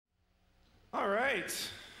All right.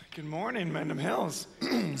 Good morning, Mendham Hills.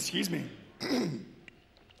 Excuse me.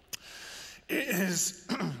 It is,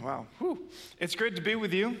 wow, whew. It's great to be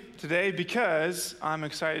with you today because I'm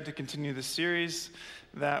excited to continue the series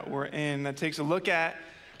that we're in that takes a look at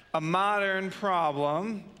a modern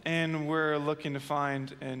problem, and we're looking to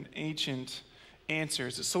find an ancient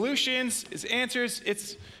answers. The solutions is answers.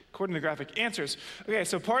 It's, according to the graphic, answers. Okay,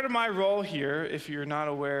 so part of my role here, if you're not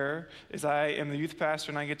aware, is I am the youth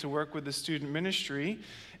pastor and I get to work with the student ministry.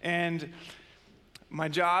 And my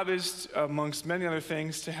job is, amongst many other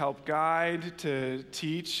things, to help guide, to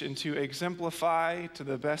teach, and to exemplify to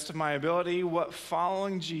the best of my ability what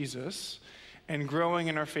following Jesus and growing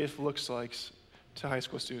in our faith looks like to high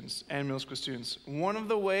school students and middle school students. One of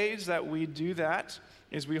the ways that we do that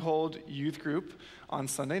is we hold youth group on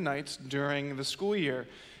Sunday nights during the school year.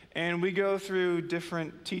 And we go through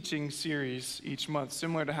different teaching series each month,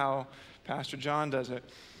 similar to how Pastor John does it.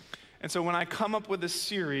 And so when I come up with a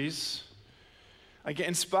series, I get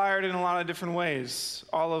inspired in a lot of different ways,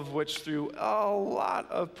 all of which through a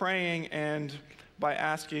lot of praying and by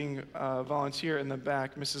asking a volunteer in the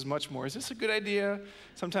back, Mrs. Muchmore, is this a good idea?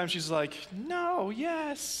 Sometimes she's like, no,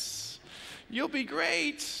 yes, you'll be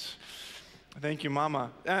great. Thank you,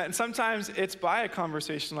 Mama. And sometimes it's by a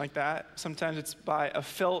conversation like that. Sometimes it's by a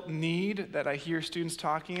felt need that I hear students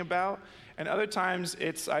talking about. And other times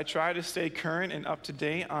I try to stay current and up to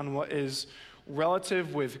date on what is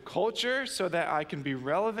relative with culture so that I can be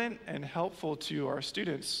relevant and helpful to our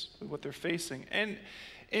students with what they're facing. And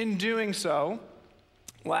in doing so,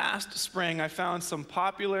 last spring I found some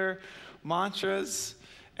popular mantras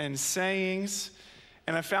and sayings,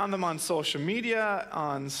 and I found them on social media,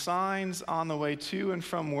 on signs on the way to and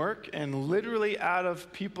from work, and literally out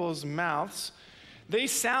of people's mouths. They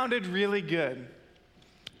sounded really good,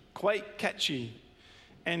 quite catchy,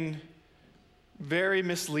 and very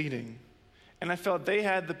misleading. And I felt they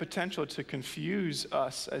had the potential to confuse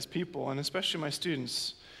us as people, and especially my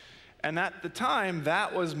students. And at the time,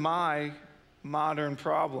 that was my modern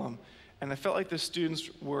problem. And I felt like the students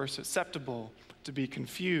were susceptible to be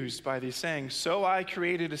confused by these sayings. So I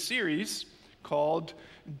created a series called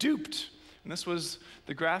Duped. And this was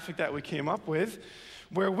the graphic that we came up with,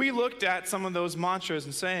 where we looked at some of those mantras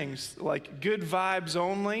and sayings like good vibes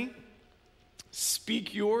only,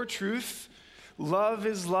 speak your truth, love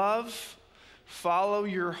is love, follow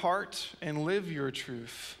your heart, and live your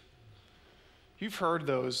truth. You've heard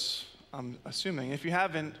those, I'm assuming. If you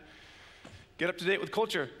haven't, get up to date with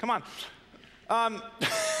culture. Come on.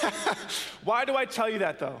 Why do I tell you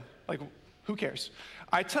that, though? Like, who cares?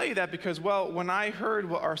 I tell you that because, well, when I heard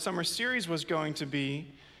what our summer series was going to be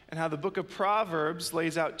and how the book of Proverbs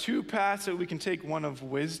lays out two paths that we can take, one of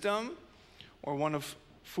wisdom or one of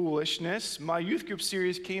foolishness, my youth group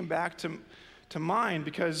series came back to mind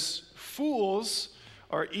because fools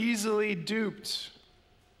are easily duped.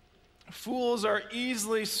 Fools are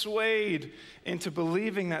easily swayed into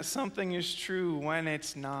believing that something is true when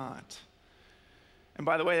it's not. And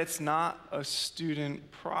by the way, it's not a student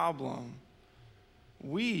problem.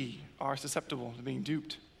 We are susceptible to being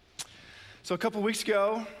duped. So a couple weeks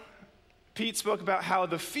ago, Pete spoke about how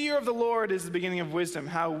the fear of the Lord is the beginning of wisdom,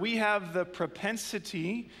 how we have the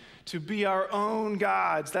propensity to be our own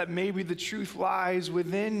gods, that maybe the truth lies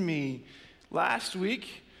within me. Last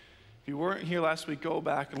week, if you weren't here last week, go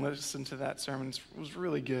back and listen to that sermon. It was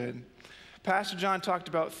really good. Pastor John talked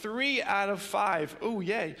about 3 out of 5,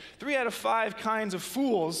 3 out of 5 kinds of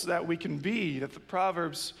fools that we can be, that the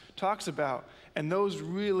Proverbs talks about. And those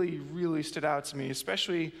really, really stood out to me,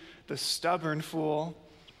 especially the stubborn fool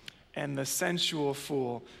and the sensual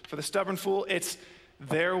fool. For the stubborn fool, it's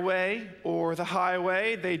their way or the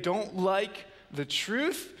highway. They don't like the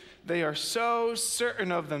truth. They are so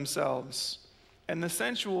certain of themselves. And the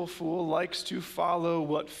sensual fool likes to follow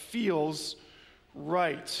what feels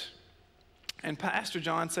right. And Pastor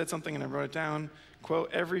John said something, and I wrote it down,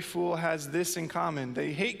 quote, every fool has this in common.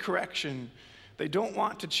 They hate correction. They don't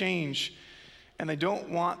want to change, and they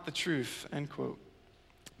don't want the truth, end quote.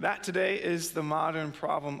 That today is the modern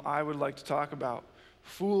problem I would like to talk about.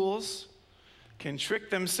 Fools can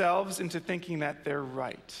trick themselves into thinking that they're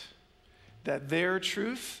right, that their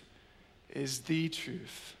truth is the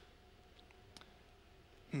truth.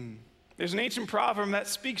 There's an ancient proverb that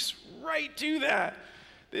speaks right to that.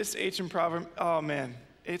 This ancient proverb, oh man,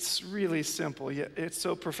 it's really simple, yet it's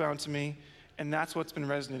so profound to me, and that's what's been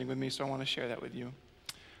resonating with me, so I want to share that with you.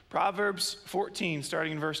 Proverbs 14,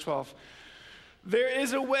 starting in verse 12. There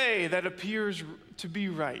is a way that appears to be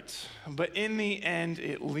right, but in the end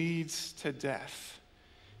it leads to death.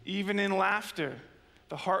 Even in laughter,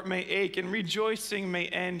 The heart may ache, and rejoicing may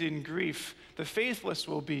end in grief. The faithless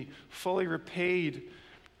will be fully repaid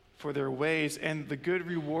for their ways, and the good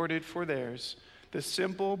rewarded for theirs. The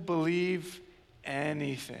simple believe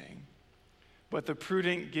anything, but the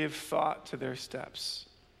prudent give thought to their steps.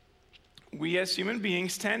 We as human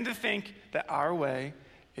beings tend to think that our way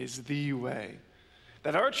is the way,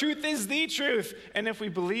 that our truth is the truth. And if we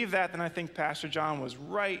believe that, then I think Pastor John was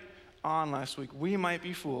right on last week. We might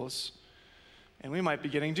be fools, and we might be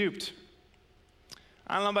getting duped.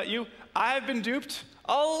 I don't know about you. I've been duped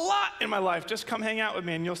a lot in my life. Just come hang out with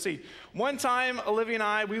me and you'll see. One time, Olivia and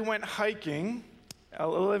I, we went hiking.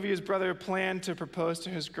 Olivia's brother planned to propose to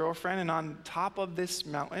his girlfriend, and on top of this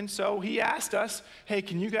mountain. So he asked us, hey,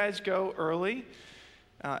 can you guys go early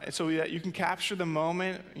so that you can capture the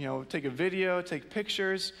moment, take a video, take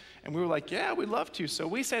pictures. And we were like, yeah, we'd love to. So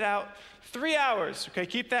we set out 3 hours, okay,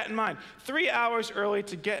 keep that in mind. 3 hours early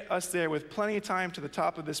to get us there with plenty of time to the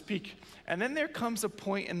top of this peak. And then there comes a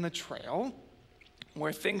point in the trail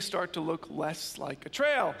where things start to look less like a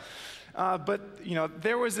trail. But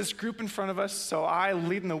there was this group in front of us, so I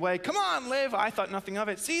leading the way. Come on, Liv. I thought nothing of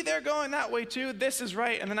it. See, they're going that way too. This is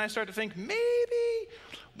right. And then I start to think, maybe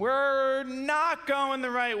we're not going the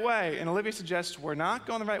right way. And Olivia suggests, we're not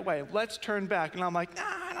going the right way. Let's turn back. And I'm like, nah,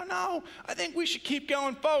 I don't know. I think we should keep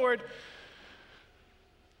going forward.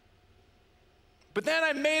 But then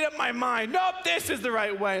I made up my mind. Nope, this is the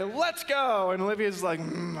right way. Let's go. And Olivia's like,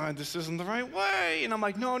 this isn't the right way. And I'm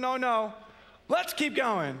like, no. Let's keep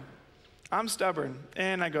going. I'm stubborn.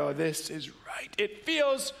 And I go, this is right. It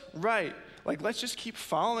feels right. Like, let's just keep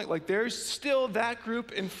following. Like, there's still that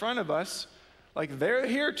group in front of us. Like, they're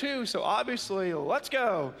here too. So obviously, let's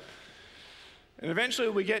go. And eventually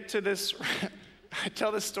we get to this. I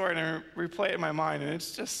tell this story and I replay it in my mind, and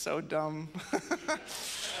it's just so dumb.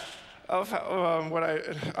 Of how,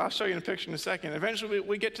 I'll show you in a picture in a second. Eventually,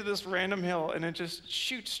 we get to this random hill, and it just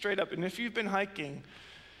shoots straight up. And if you've been hiking,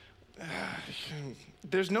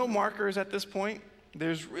 there's no markers at this point.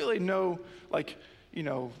 There's really no,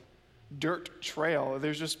 dirt trail.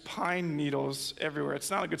 There's just pine needles everywhere.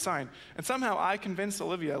 It's not a good sign. And somehow I convinced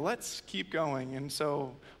Olivia, let's keep going. And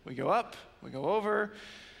so we go up, we go over.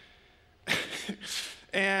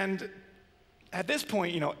 And at this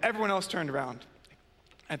point, everyone else turned around.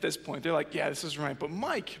 At this point, they're like, yeah, this is right. But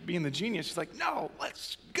Mike, being the genius, is like, no,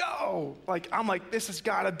 let's go. I'm like, this has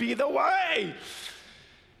got to be the way.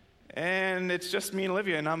 And it's just me and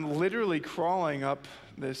Olivia, and I'm literally crawling up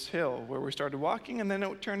this hill where we started walking, and then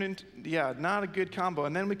it turned into, not a good combo.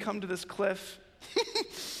 And then we come to this cliff,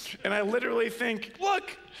 and I literally think,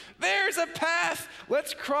 look, there's a path.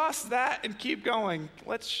 Let's cross that and keep going.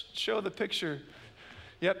 Let's show the picture.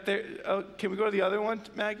 Yep, there. Oh, can we go to the other one,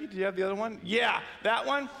 Maggie? Do you have the other one? Yeah, that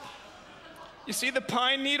one. You see the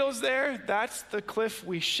pine needles there? That's the cliff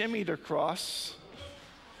we shimmied across.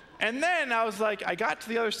 And then I was like, I got to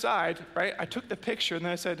the other side, right? I took the picture, and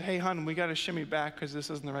then I said, hey, hon, we got to shimmy back because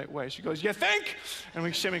this isn't the right way. She goes, you think? And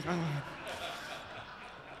we shimmy.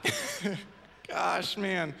 Gosh,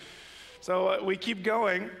 man. So we keep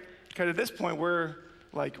going, because at this point, we're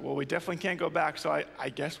like, well, we definitely can't go back, so I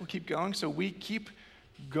guess we'll keep going. So we keep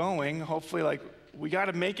going, hopefully, we got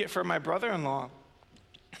to make it for my brother-in-law.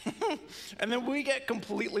 And then we get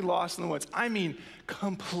completely lost in the woods. I mean,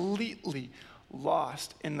 completely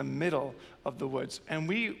lost in the middle of the woods. And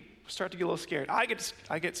we start to get a little scared. I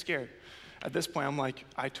get scared. At this point, I'm like,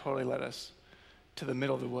 I totally led us to the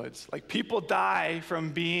middle of the woods. Like, people die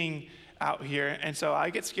from being out here. And so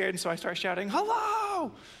I get scared, and so I start shouting,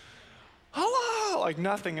 hello, like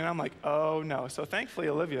nothing. And I'm like, oh no. So thankfully,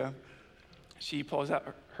 Olivia, she pulls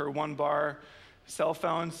out her one-bar cell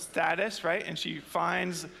phone status, right? And she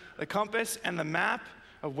finds the compass and the map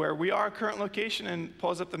of where we are, current location, and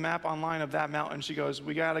pulls up the map online of that mountain. She goes,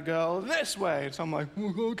 we gotta go this way. And so I'm like,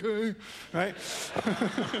 okay, right?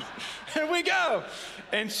 And we go.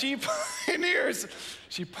 And she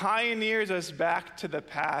pioneers us back to the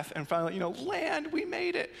path, and finally, land, we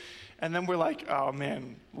made it. And then we're like, oh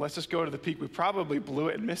man, let's just go to the peak. We probably blew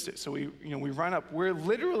it and missed it. So we run up. We're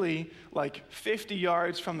literally 50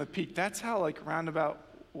 yards from the peak. That's how roundabout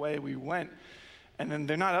way we went. And then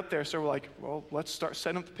they're not up there, so we're like, well, let's start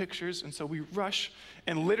setting up the pictures. And so we rush,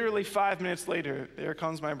 and literally 5 minutes later, there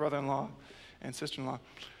comes my brother-in-law and sister-in-law.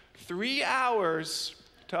 3 hours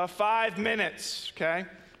to 5 minutes, okay?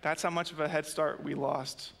 That's how much of a head start we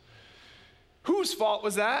lost. Whose fault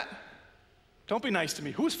was that? Don't be nice to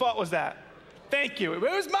me. Whose fault was that? Thank you. It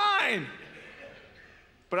was mine.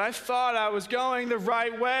 But I thought I was going the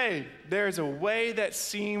right way. There's a way that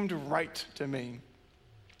seemed right to me.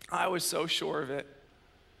 I was so sure of it.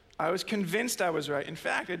 I was convinced I was right. In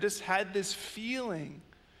fact, I just had this feeling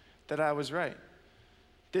that I was right.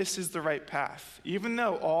 This is the right path. Even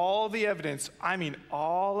though all of the evidence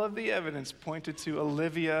pointed to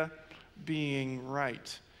Olivia being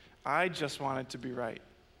right. I just wanted to be right.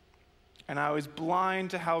 And I was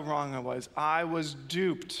blind to how wrong I was. I was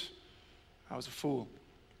duped. I was a fool.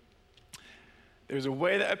 There's a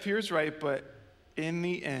way that appears right, but in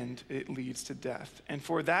the end, it leads to death. And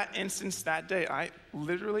for that instance, that day, I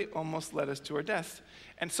literally almost led us to our death.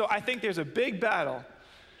 And so I think there's a big battle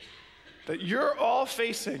that you're all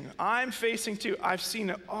facing. I'm facing too. I've seen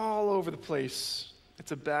it all over the place.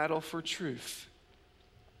 It's a battle for truth.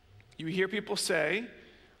 You hear people say,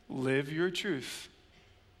 live your truth.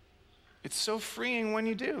 It's so freeing when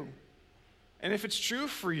you do. And if it's true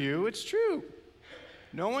for you, it's true.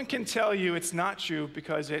 No one can tell you it's not true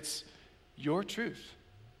because it's your truth.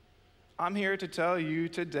 I'm here to tell you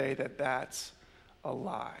today that that's a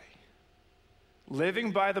lie.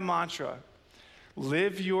 Living by the mantra,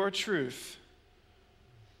 live your truth,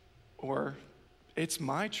 or it's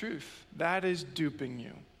my truth, that is duping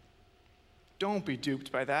you. Don't be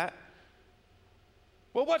duped by that.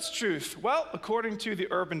 Well, what's truth? Well, according to the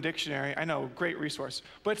Urban Dictionary, I know, great resource,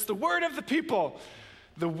 but it's the word of the people.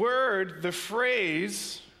 The word, the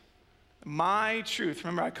phrase, my truth.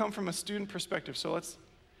 Remember, I come from a student perspective, so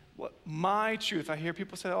my truth. I hear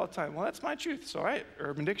people say that all the time. Well, that's my truth. So, all right,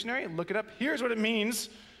 Urban Dictionary, look it up. Here's what it means.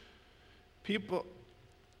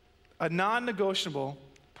 A non-negotiable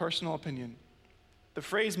personal opinion. The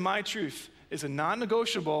phrase my truth is a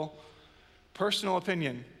non-negotiable personal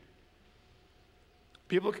opinion.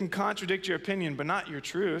 People can contradict your opinion, but not your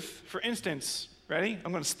truth. For instance, ready?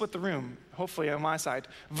 I'm going to split the room, hopefully on my side.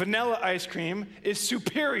 Vanilla ice cream is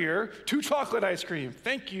superior to chocolate ice cream.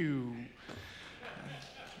 Thank you.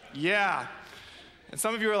 Yeah. And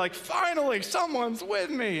some of you are like, finally, someone's with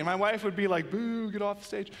me. And my wife would be like, boo, get off the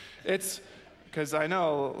stage. It's because I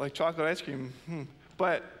know, like chocolate ice cream.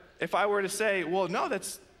 But if I were to say, well, no,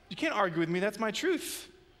 you can't argue with me, that's my truth.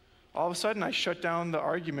 All of a sudden, I shut down the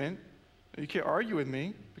argument. You can't argue with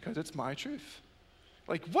me because it's my truth.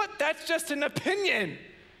 Like, what? That's just an opinion.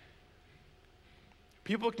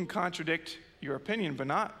 People can contradict your opinion, but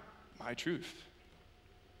not my truth.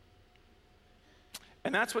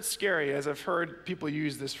 And that's what's scary, as I've heard people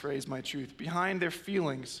use this phrase, my truth, behind their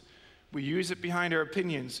feelings. We use it behind our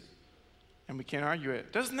opinions, and we can't argue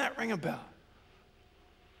it. Doesn't that ring a bell?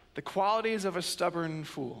 The qualities of a stubborn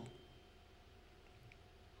fool.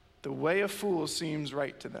 The way of fools seems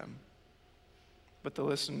right to them, but the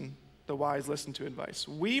wise listen to advice.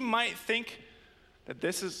 We might think that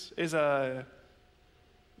this is this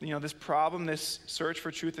problem, this search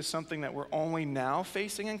for truth is something that we're only now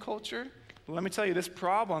facing in culture. But let me tell you, this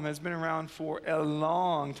problem has been around for a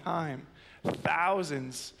long time,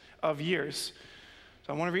 thousands of years.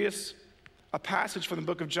 So I want to read us a passage from the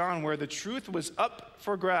book of John where the truth was up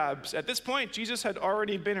for grabs. At this point, Jesus had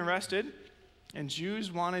already been arrested, and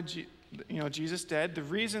Jews wanted Jesus dead. The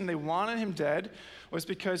reason they wanted him dead was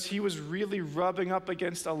because he was really rubbing up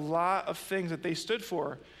against a lot of things that they stood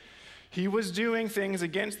for. He was doing things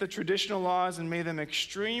against the traditional laws and made them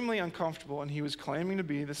extremely uncomfortable, and he was claiming to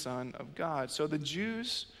be the Son of God. So the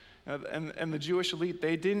Jews and the Jewish elite,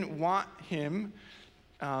 they didn't want him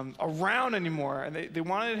around anymore, and they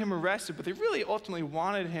wanted him arrested, but they really ultimately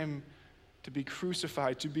wanted him to be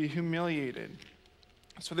crucified, to be humiliated.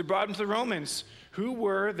 So they brought him to the Romans, who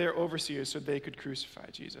were their overseers, so they could crucify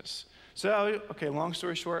Jesus. So, okay, long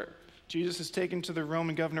story short, Jesus is taken to the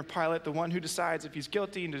Roman governor Pilate, the one who decides if he's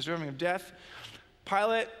guilty and deserving of death.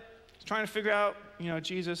 Pilate is trying to figure out,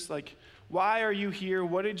 Jesus, like, why are you here?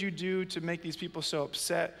 What did you do to make these people so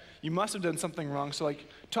upset? You must have done something wrong, so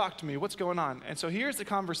talk to me. What's going on? And so here's the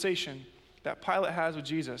conversation that Pilate has with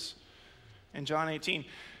Jesus in John 18.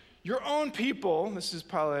 Your own people, this is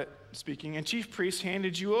Pilate speaking, and chief priests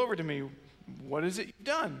handed you over to me. What is it you've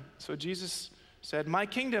done? So Jesus said, my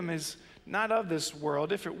kingdom is not of this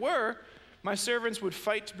world. If it were, my servants would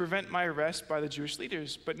fight to prevent my arrest by the Jewish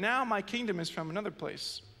leaders. But now my kingdom is from another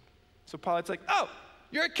place. So Pilate's like, oh,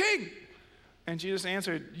 you're a king. And Jesus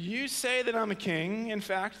answered, you say that I'm a king. In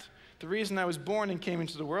fact, the reason I was born and came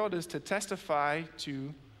into the world is to testify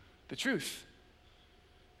to the truth.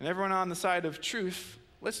 And everyone on the side of truth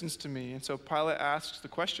listens to me. And so Pilate asks the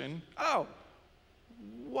question, oh,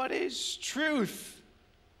 what is truth?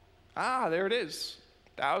 Ah, there it is.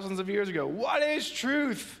 Thousands of years ago. What is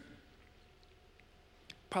truth?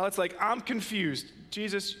 Pilate's like, I'm confused.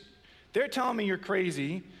 Jesus, they're telling me you're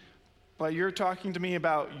crazy, but you're talking to me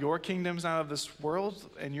about your kingdom's not of this world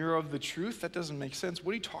and you're of the truth? That doesn't make sense.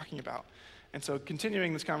 What are you talking about? And so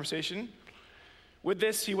continuing this conversation, With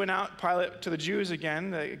this, he went out, Pilate, to the Jews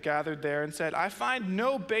again that gathered there and said, I find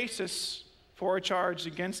no basis for a charge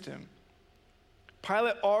against him.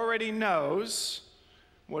 Pilate already knows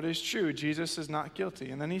what is true. Jesus is not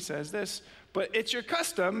guilty. And then he says this, but it's your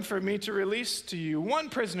custom for me to release to you one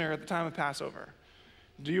prisoner at the time of Passover.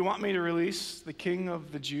 Do you want me to release the king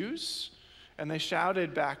of the Jews? And they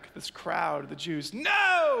shouted back, this crowd of the Jews,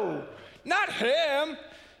 no, not him.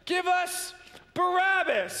 Give us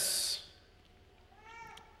Barabbas.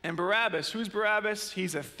 And Barabbas, who's Barabbas?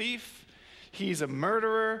 He's a thief. He's a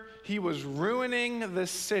murderer. He was ruining the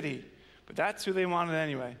city. But that's who they wanted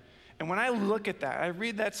anyway. And when I look at that, I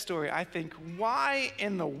read that story, I think, why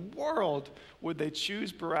in the world would they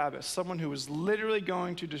choose Barabbas, someone who was literally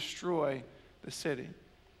going to destroy the city?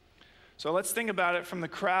 So let's think about it from the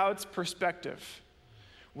crowd's perspective.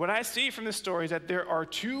 What I see from this story is that there are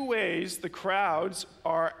two ways the crowds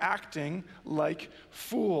are acting like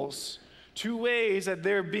fools. Two ways that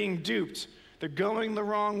they're being duped. They're going the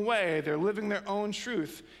wrong way. They're living their own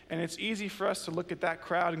truth. And it's easy for us to look at that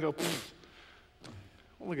crowd and go,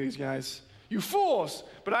 look at these guys. You fools!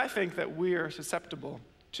 But I think that we are susceptible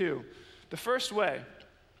too. The first way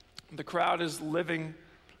the crowd is living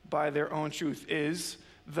by their own truth is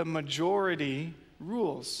the majority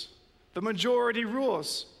rules. The majority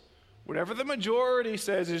rules. Whatever the majority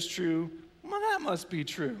says is true, well, that must be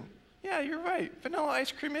true. Yeah, you're right. Vanilla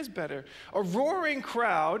ice cream is better. A roaring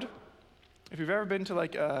crowd, if you've ever been to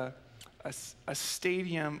like a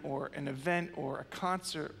stadium or an event or a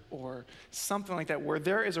concert or something like that where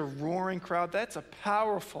there is a roaring crowd, that's a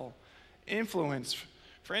powerful influence.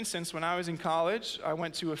 For instance, when I was in college, I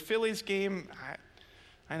went to a Phillies game.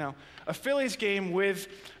 A Phillies game with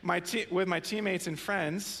my teammates and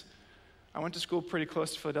friends. I went to school pretty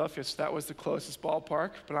close to Philadelphia, so that was the closest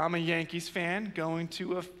ballpark. But I'm a Yankees fan going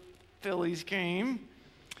to a Phillies game.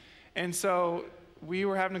 And so we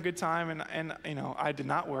were having a good time, and I did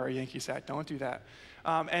not wear a Yankees hat. Don't do that.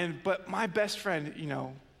 But my best friend,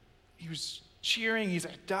 he was cheering. He's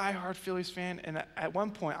a diehard Phillies fan. And at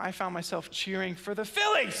one point, I found myself cheering for the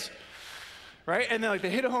Phillies. Right? And then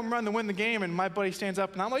they hit a home run to win the game, and my buddy stands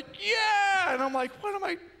up, and I'm like, yeah! And I'm like, what am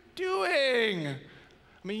I doing?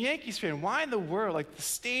 I'm a Yankees fan. Why in the world? The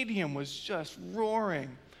stadium was just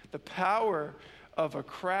roaring. The power of a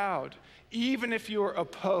crowd. Even if you're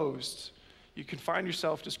opposed, you can find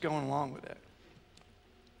yourself just going along with it.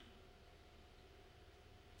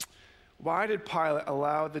 Why did Pilate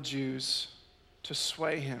allow the Jews to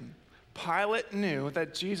sway him? Pilate knew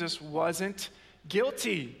that Jesus wasn't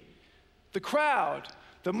guilty. The crowd,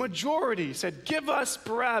 the majority said, give us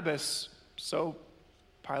Barabbas. So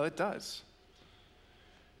Pilate does.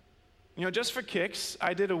 Just for kicks,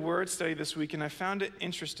 I did a word study this week, and I found it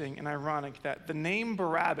interesting and ironic that the name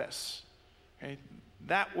Barabbas, okay,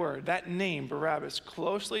 that word, that name, Barabbas,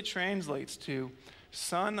 closely translates to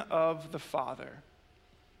son of the Father.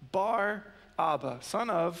 Bar Abba, son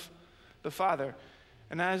of the Father.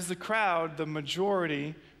 And as the crowd, the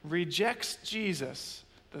majority, rejects Jesus,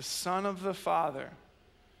 the Son of the Father,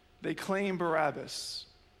 they claim Barabbas,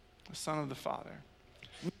 the Son of the Father.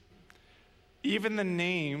 Even the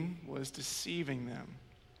name was deceiving them.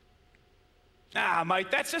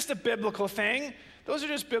 Mike, that's just a biblical thing. Those are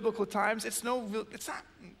just biblical times. It's not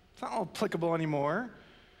applicable anymore.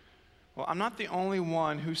 Well, I'm not the only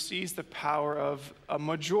one who sees the power of a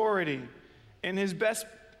majority. In his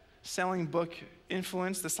best-selling book,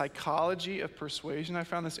 Influence, The Psychology of Persuasion, I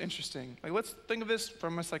found this interesting. Let's think of this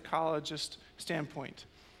from a psychologist standpoint.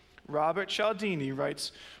 Robert Cialdini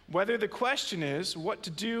writes, whether the question is what to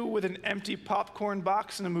do with an empty popcorn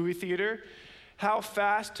box in a movie theater, how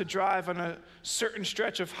fast to drive on a certain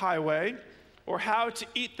stretch of highway, or how to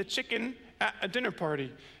eat the chicken at a dinner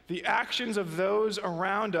party, the actions of those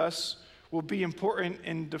around us will be important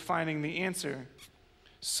in defining the answer.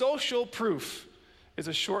 Social proof is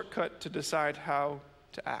a shortcut to decide how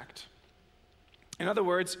to act. In other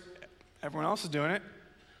words, everyone else is doing it,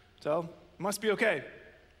 so it must be okay.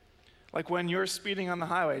 Like when you're speeding on the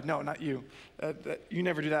highway. No, not you. You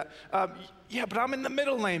never do that. Yeah, but I'm in the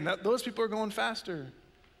middle lane. Those people are going faster,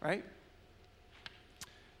 right?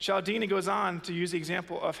 Cialdini goes on to use the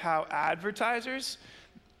example of how advertisers,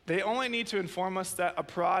 they only need to inform us that a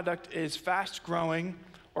product is fast-growing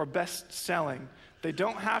or best-selling. They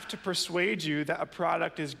don't have to persuade you that a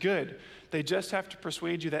product is good. They just have to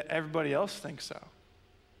persuade you that everybody else thinks so.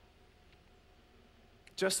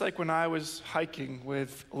 Just like when I was hiking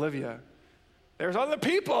with Olivia, there's other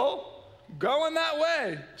people going that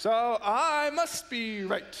way, so I must be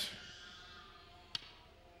right.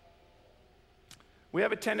 We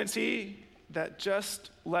have a tendency that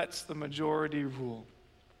just lets the majority rule.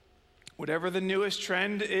 Whatever the newest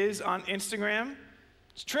trend is on Instagram,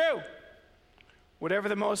 it's true. Whatever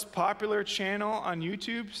the most popular channel on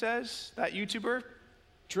YouTube says, that YouTuber,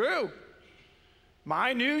 true.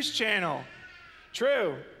 My news channel,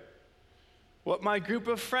 true. What my group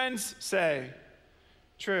of friends say,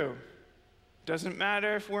 true. Doesn't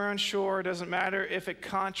matter if we're unsure, doesn't matter if it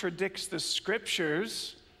contradicts the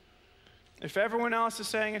scriptures. If everyone else is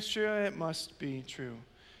saying it's true, it must be true.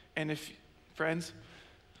 And friends,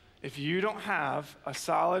 if you don't have a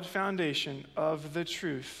solid foundation of the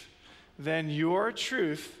truth, then your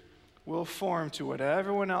truth will form to what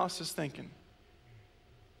everyone else is thinking.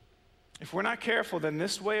 If we're not careful, then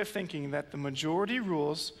this way of thinking that the majority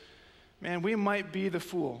rules, man, we might be the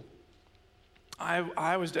fool.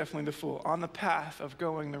 I was definitely the fool on the path of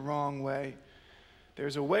going the wrong way.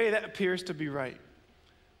 There's a way that appears to be right,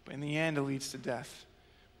 but in the end it leads to death.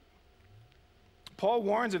 Paul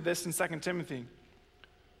warns of this in 2 Timothy.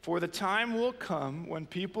 For the time will come when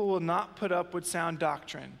people will not put up with sound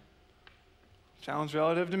doctrine. Sounds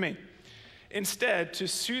relative to me. Instead, to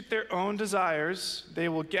suit their own desires, they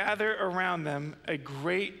will gather around them a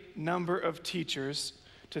great number of teachers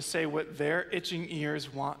to say what their itching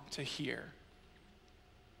ears want to hear.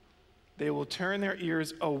 They will turn their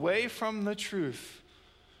ears away from the truth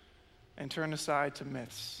and turn aside to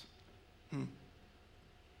myths.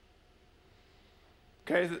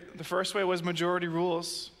 Okay, the first way was majority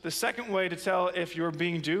rules. The second way to tell if you're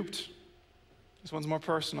being duped, this one's more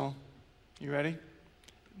personal. You ready?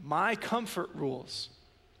 My comfort rules.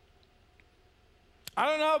 I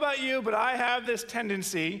don't know about you, but I have this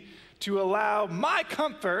tendency to allow my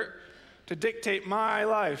comfort to dictate my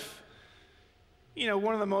life. You know,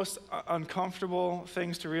 one of the most uncomfortable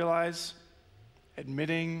things to realize,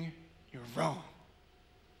 admitting you're wrong.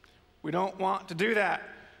 We don't want to do that.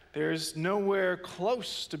 There's nowhere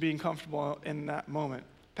close to being comfortable in that moment.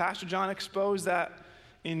 Pastor John exposed that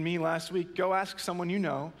in me last week. Go ask someone you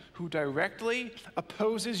know who directly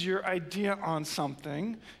opposes your idea on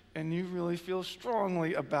something and you really feel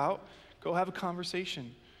strongly about. Go have a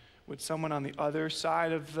conversation with someone on the other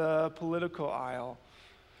side of the political aisle.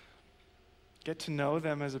 Get to know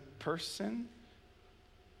them as a person.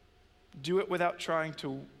 Do it without trying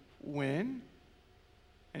to win,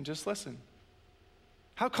 and just listen.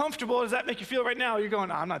 How comfortable does that make you feel right now? You're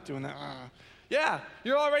going, I'm not doing that. Yeah,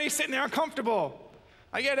 you're already sitting there uncomfortable.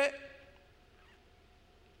 I get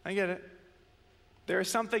it. There is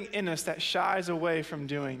something in us that shies away from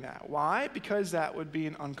doing that. Why? Because that would be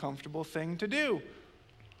an uncomfortable thing to do.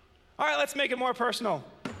 All right, let's make it more personal.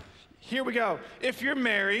 Here we go. If you're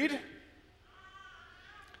married,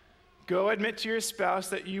 go admit to your spouse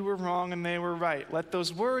that you were wrong and they were right. Let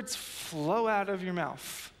those words flow out of your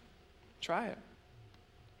mouth. Try it.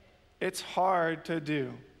 It's hard to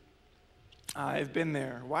do. I've been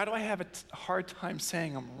there. Why do I have a hard time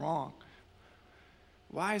saying I'm wrong?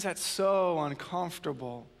 Why is that so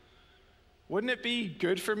uncomfortable? Wouldn't it be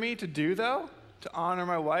good for me to do, though? To honor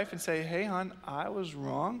my wife and say, hey, hon, I was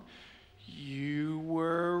wrong. You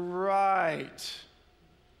were right.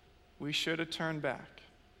 We should have turned back.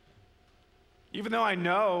 Even though I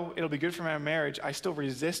know it'll be good for my marriage, I still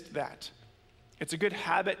resist that. It's a good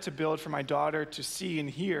habit to build for my daughter to see and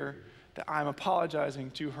hear that I'm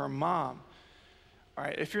apologizing to her mom. All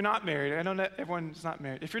right, if you're not married, I know that everyone's not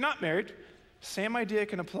married. If you're not married, same idea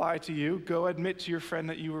can apply to you. Go admit to your friend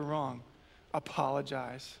that you were wrong.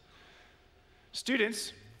 Apologize.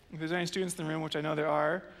 Students, if there's any students in the room, which I know there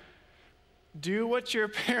are, do what your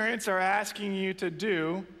parents are asking you to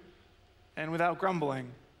do and without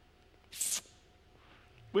grumbling.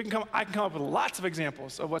 I can come up with lots of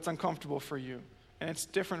examples of what's uncomfortable for you, and it's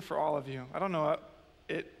different for all of you. I don't know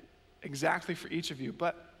it exactly for each of you,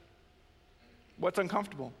 but what's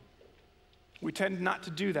uncomfortable? We tend not to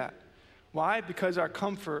do that. Why? Because our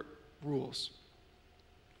comfort rules.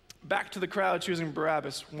 Back to the crowd choosing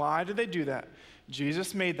Barabbas. Why did they do that?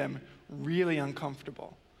 Jesus made them really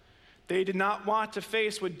uncomfortable. They did not want to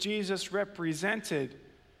face what Jesus represented.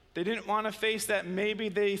 They didn't want to face that maybe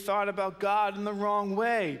they thought about God in the wrong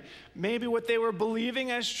way. Maybe what they were believing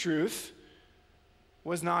as truth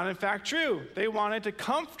was not in fact true. They wanted to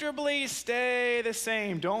comfortably stay the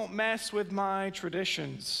same. Don't mess with my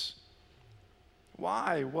traditions.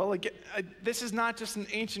 Why? Well, again, this is not just an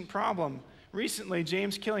ancient problem. Recently,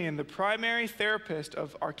 James Killian, the primary therapist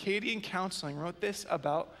of Arcadian counseling, wrote this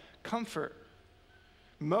about comfort.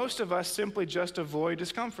 Most of us simply just avoid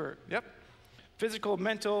discomfort. Yep. Physical,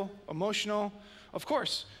 mental, emotional. Of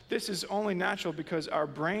course, this is only natural because our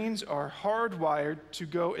brains are hardwired to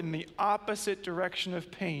go in the opposite direction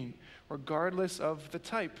of pain, regardless of the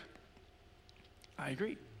type. I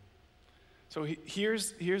agree. So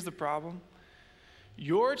here's the problem.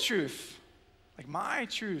 Your truth, like my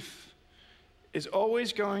truth, is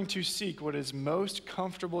always going to seek what is most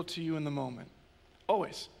comfortable to you in the moment.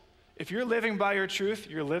 Always. If you're living by your truth,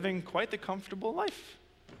 you're living quite the comfortable life.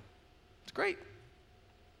 It's great.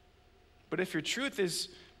 But if your truth is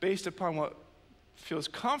based upon what feels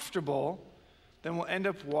comfortable, then we'll end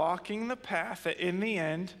up walking the path that in the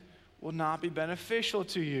end will not be beneficial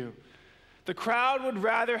to you. The crowd would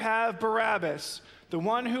rather have Barabbas, the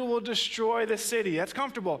one who will destroy the city. That's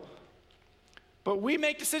comfortable. But we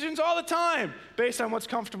make decisions all the time based on what's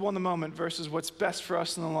comfortable in the moment versus what's best for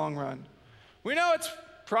us in the long run. We know it's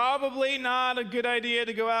probably not a good idea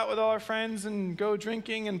to go out with all our friends and go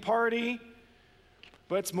drinking and party,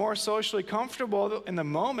 but it's more socially comfortable in the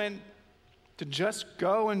moment to just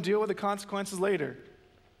go and deal with the consequences later.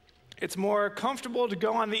 It's more comfortable to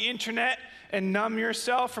go on the internet and numb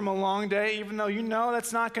yourself from a long day, even though you know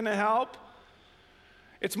that's not going to help.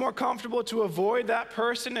 It's more comfortable to avoid that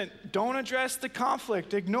person and don't address the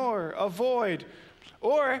conflict, ignore, avoid.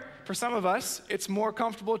 Or, for some of us, it's more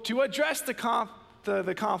comfortable to address the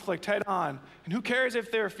conflict head on. And who cares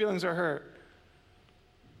if their feelings are hurt?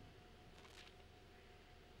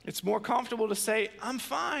 It's more comfortable to say, I'm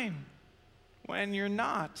fine, when you're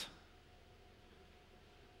not.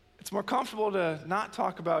 It's more comfortable to not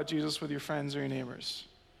talk about Jesus with your friends or your neighbors.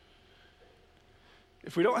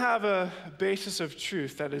 If we don't have a basis of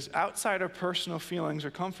truth that is outside our personal feelings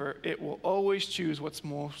or comfort, it will always choose what's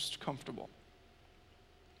most comfortable.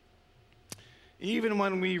 Even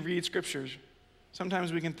when we read scriptures,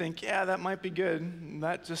 sometimes we can think, yeah, that might be good.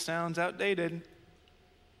 That just sounds outdated.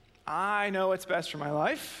 I know what's best for my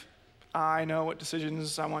life. I know what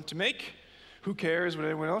decisions I want to make. Who cares what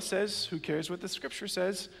anyone else says? Who cares what the scripture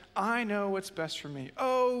says? I know what's best for me.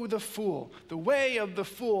 Oh, the fool. The way of the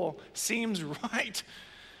fool seems right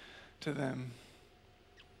to them.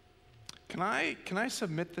 Can I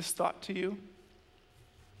submit this thought to you?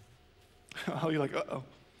 Oh, you're like, uh-oh.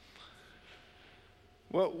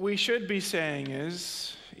 What we should be saying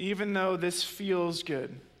is, even though this feels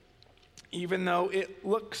good, even though it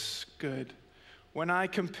looks good, when I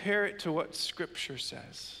compare it to what Scripture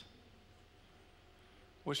says,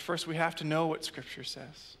 which first we have to know what Scripture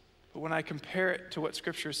says, but when I compare it to what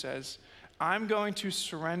Scripture says, I'm going to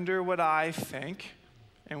surrender what I think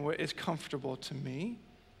and what is comfortable to me,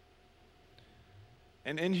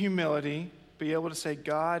 and in humility, be able to say,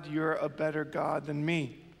 God, you're a better God than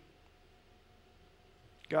me.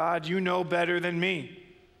 God, you know better than me.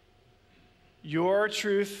 Your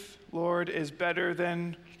truth, Lord, is better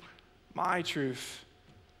than my truth.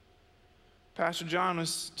 Pastor John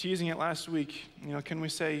was teasing it last week. Can we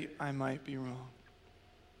say, I might be wrong?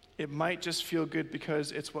 It might just feel good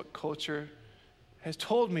because it's what culture has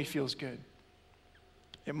told me feels good.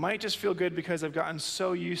 It might just feel good because I've gotten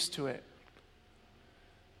so used to it.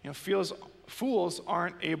 Fools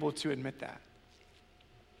aren't able to admit that.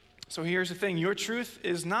 So here's the thing. Your truth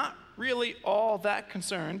is not really all that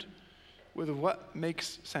concerned with what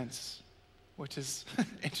makes sense, which is an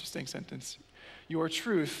interesting sentence. Your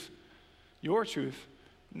truth,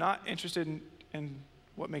 not interested in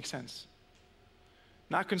what makes sense.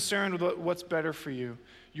 Not concerned with what's better for you.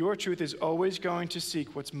 Your truth is always going to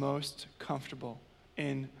seek what's most comfortable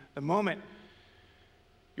in the moment.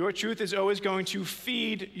 Your truth is always going to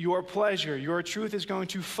feed your pleasure. Your truth is going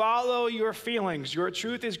to follow your feelings. Your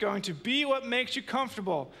truth is going to be what makes you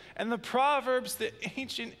comfortable. And the Proverbs, the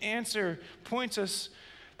ancient answer, points us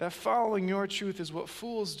that following your truth is what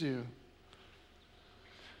fools do.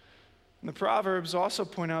 And the Proverbs also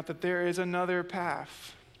point out that there is another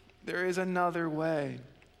path. There is another way.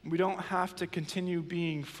 We don't have to continue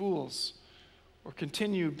being fools or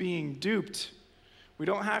continue being duped. We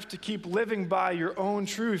don't have to keep living by your own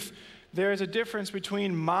truth. There is a difference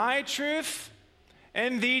between my truth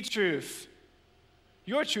and the truth.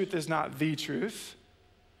 Your truth is not the truth.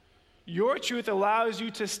 Your truth allows you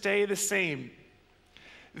to stay the same.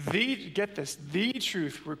 Get this, the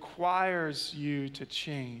truth requires you to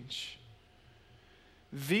change.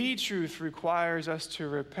 The truth requires us to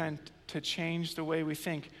repent, to change the way we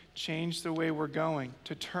think, change the way we're going,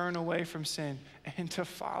 to turn away from sin, and to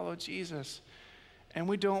follow Jesus. And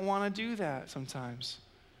we don't want to do that sometimes.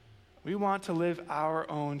 We want to live our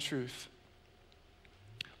own truth.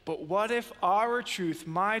 But what if our truth,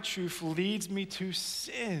 my truth, leads me to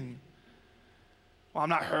sin? Well, I'm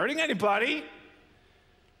not hurting anybody,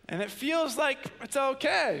 and it feels like it's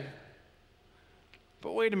okay.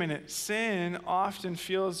 But wait a minute, sin often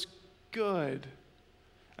feels good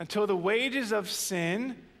until the wages of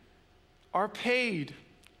sin are paid,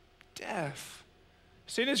 death.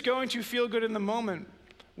 Sin is going to feel good in the moment,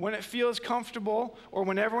 when it feels comfortable or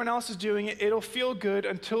when everyone else is doing it, it'll feel good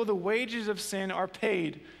until the wages of sin are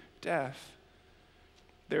paid, death.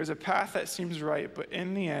 There's a path that seems right, but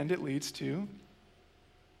in the end it leads to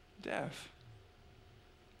death.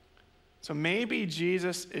 So maybe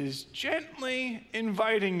Jesus is gently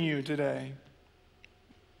inviting you today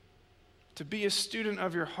to be a student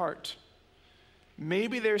of your heart.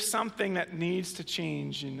 Maybe there's something that needs to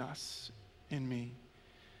change in us, in me.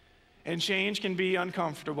 And change can be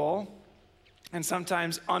uncomfortable and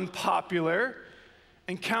sometimes unpopular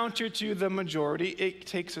and counter to the majority. It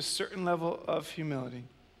takes a certain level of humility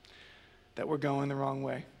that we're going the wrong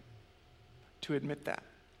way to admit that.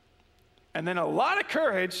 And then a lot of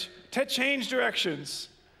courage to change directions.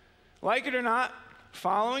 Like it or not,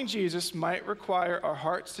 following Jesus might require our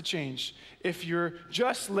hearts to change. If you're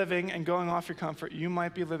just living and going off your comfort, you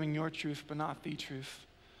might be living your truth, but not the truth.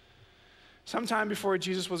 Sometime before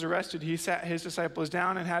Jesus was arrested, he sat his disciples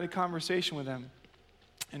down and had a conversation with them.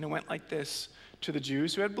 And it went like this. To the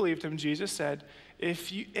Jews who had believed him, Jesus said,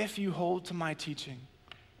 if you hold to my teaching,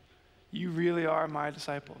 you really are my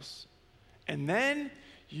disciples. And then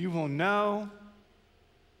you will know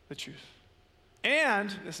the truth. And,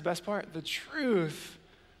 this is the best part, the truth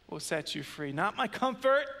will set you free. Not my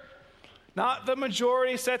comfort, not the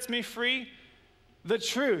majority sets me free, the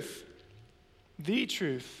truth. The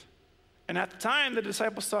truth. And at the time, the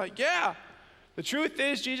disciples thought, yeah, the truth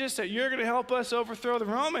is, Jesus, that you're going to help us overthrow the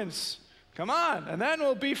Romans. Come on. And then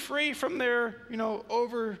we'll be free from their,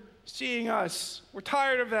 overseeing us. We're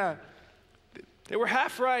tired of that. They were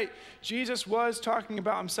half right. Jesus was talking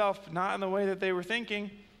about himself, but not in the way that they were thinking.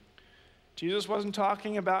 Jesus wasn't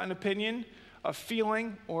talking about an opinion, a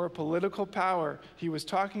feeling, or a political power. He was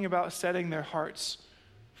talking about setting their hearts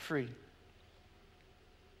free.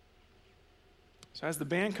 So as the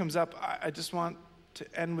band comes up, I just want to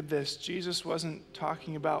end with this. Jesus wasn't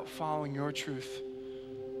talking about following your truth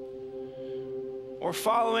or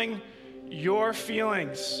following your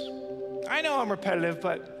feelings. I know I'm repetitive,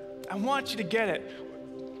 but I want you to get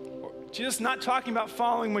it. Jesus is not talking about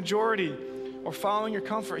following majority or following your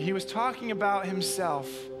comfort. He was talking about himself.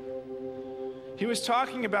 He was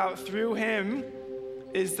talking about through him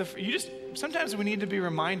sometimes we need to be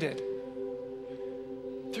reminded.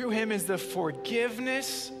 Through him is the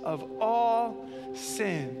forgiveness of all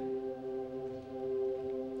sin.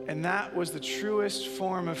 And that was the truest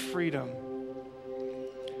form of freedom.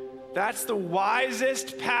 That's the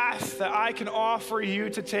wisest path that I can offer you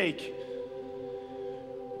to take.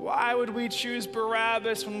 Why would we choose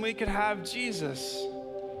Barabbas when we could have Jesus?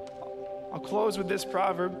 I'll close with this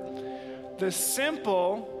proverb. The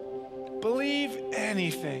simple believe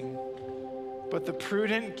anything, but the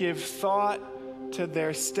prudent give thought to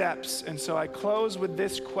their steps. And so I close with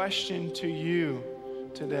this question to you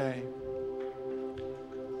today.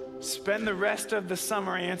 Spend the rest of the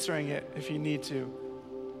summer answering it if you need to.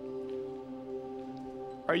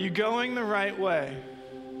 Are you going the right way?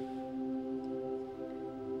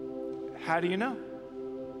 How do you know?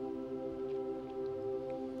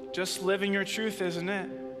 Just living your truth, isn't it?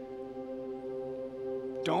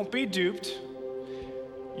 Don't be duped.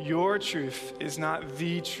 Your truth is not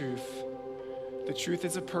the truth. The truth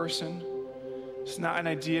is a person. It's not an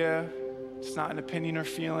idea. It's not an opinion or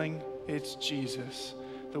feeling. It's Jesus.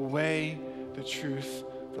 The way, the truth,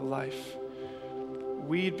 the life.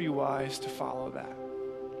 We'd be wise to follow that.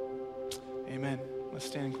 Amen. Let's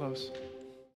stand and close.